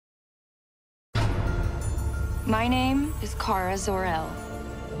My name is Kara Zor-El.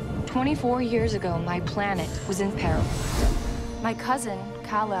 24 years ago, my planet was in peril. My cousin,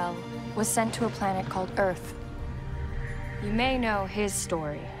 Kal-El, was sent to a planet called Earth. You may know his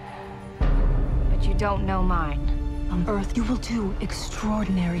story, but you don't know mine. On Earth, you will do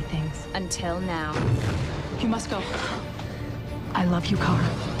extraordinary things. Until now. You must go. I love you, Kara.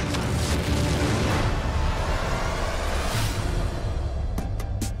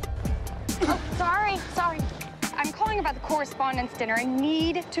 Sorry. I'm calling about the correspondence dinner. I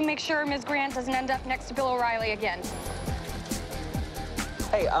need to make sure Ms. Grant doesn't end up next to Bill O'Reilly again.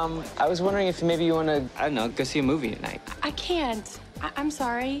 Hey, I was wondering if maybe you want to, I don't know, go see a movie tonight. I can't. I'm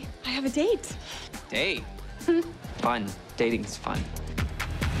sorry. I have a date. Date? Fun. Dating's fun.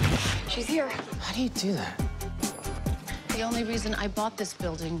 She's here. How do you do that? The only reason I bought this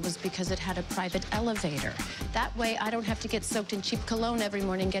building was because it had a private elevator. That way, I don't have to get soaked in cheap cologne every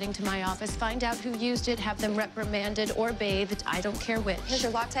morning getting to my office, find out who used it, have them reprimanded or bathed. I don't care which. Here's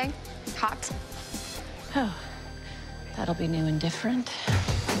your latte. Hot. Oh, that'll be new and different.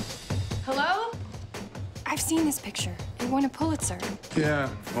 Hello? I've seen this picture. It won a Pulitzer. Yeah,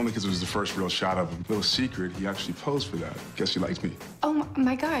 only because it was the first real shot of him. Little secret, he actually posed for that. Guess he likes me. Oh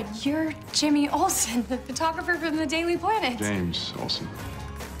my God, you're Jimmy Olsen, the photographer from the Daily Planet. James Olsen.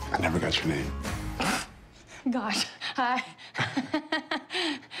 I never got your name. Gosh, hi.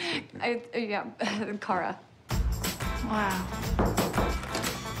 Yeah, Kara. Wow.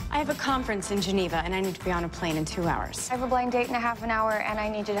 I have a conference in Geneva, and I need to be on a plane in 2 hours. I have a blind date in a half an hour, and I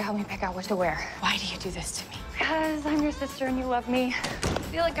need you to help me pick out what to wear. Why do you do this to me? Because I'm your sister and you love me. I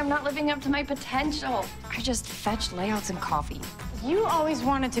feel like I'm not living up to my potential. I just fetch layouts and coffee. You always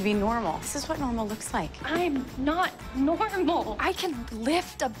wanted to be normal. This is what normal looks like. I'm not normal. I can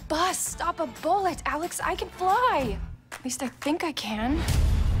lift a bus, stop a bullet. Alex, I can fly. At least I think I can.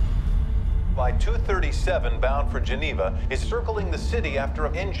 By 2:37, bound for Geneva, is circling the city after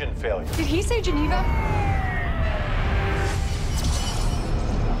an engine failure. Did he say Geneva?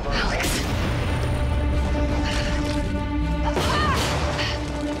 Alex.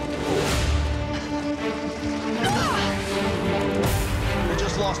 We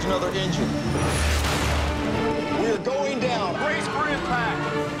just lost another engine. We are going down. Brace for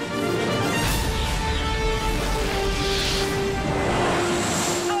impact.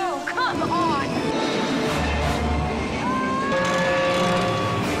 Come on!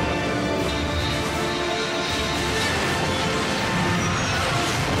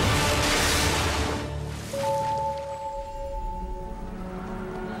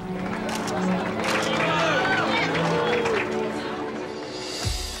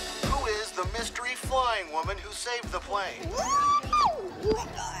 Who is the mystery flying woman who saved the plane?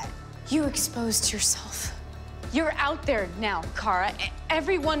 You exposed yourself. You're out there now, Kara.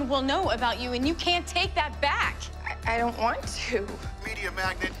 Everyone will know about you, and you can't take that back. I don't want to. Media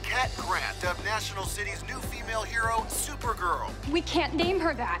magnate Cat Grant dubbed National City's new female hero, Supergirl. We can't name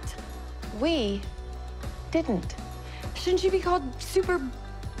her that. We didn't. Shouldn't she be called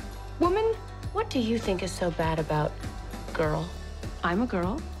Superwoman? What do you think is so bad about girl? I'm a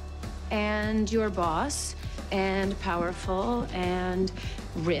girl, and your boss, and powerful, and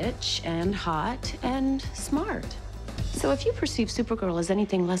rich, and hot, and smart. So if you perceive Supergirl as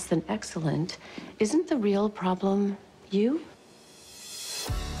anything less than excellent, isn't the real problem you?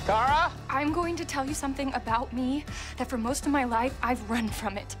 Kara? I'm going to tell you something about me that for most of my life, I've run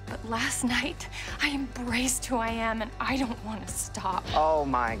from it. But last night, I embraced who I am, and I don't want to stop. Oh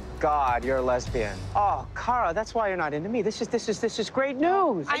my God, you're a lesbian. Oh, Kara, that's why you're not into me. This is great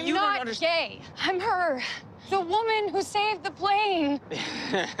news. I'm not gay. I'm her. The woman who saved the plane.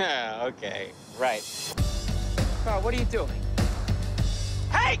 Okay, right. Kara, what are you doing?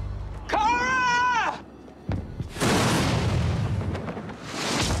 Hey! Kara!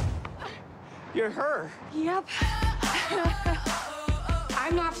 You're her. Yep.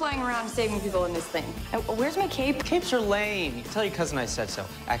 I'm not flying around saving people in this thing. Where's my cape? Capes are lame. You tell your cousin I said so.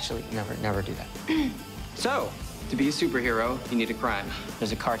 Actually, never do that. So, to be a superhero, you need a crime.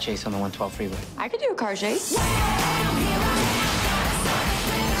 There's a car chase on the 112 freeway. I could do a car chase.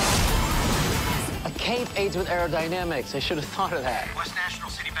 A cape aids with aerodynamics. I should have thought of that. West National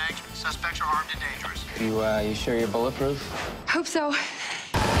City Banksman. Suspects are armed and dangerous. You sure you're bulletproof? Hope so.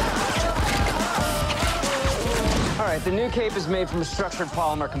 All right, the new cape is made from a structured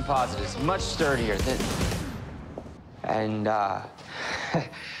polymer composite. It's much sturdier. And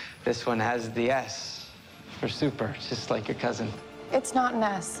this one has the S for super, just like your cousin. It's not an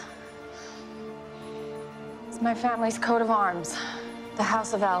S. It's my family's coat of arms, the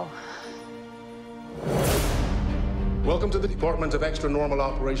House of L. Welcome to the Department of Extra Normal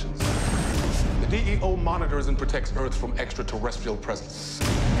Operations. The DEO monitors and protects Earth from extraterrestrial presence.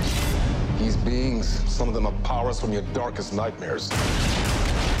 These beings, some of them have powers from your darkest nightmares.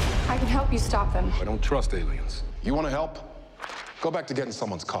 I can help you stop them. I don't trust aliens. You want to help? Go back to getting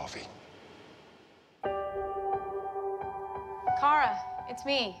someone's coffee. Kara, it's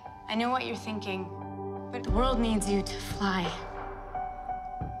me. I know what you're thinking, but the world needs you to fly.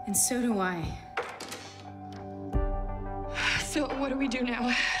 And so do I. So what do we do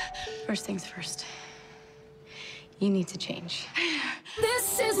now? First things first. You need to change.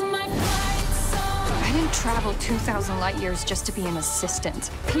 This is my fight song. I didn't travel 2,000 light years just to be an assistant.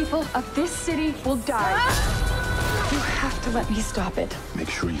 People of this city will die. You have to let me stop it. Make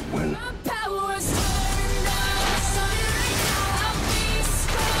sure you win.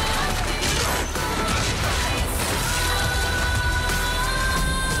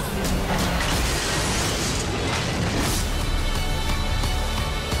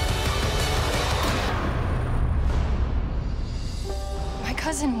 My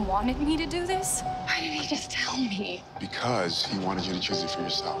cousin wanted me to do this? Why didn't he just tell me? Because he wanted you to choose it for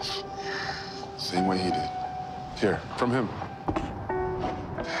yourself. Same way he did. Here, from him.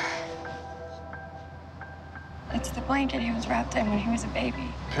 It's the blanket he was wrapped in when he was a baby.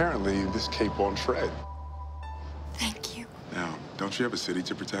 Apparently, this cape won't shred. Thank you. Now, don't you have a city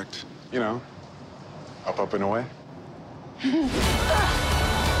to protect? You know, up and away?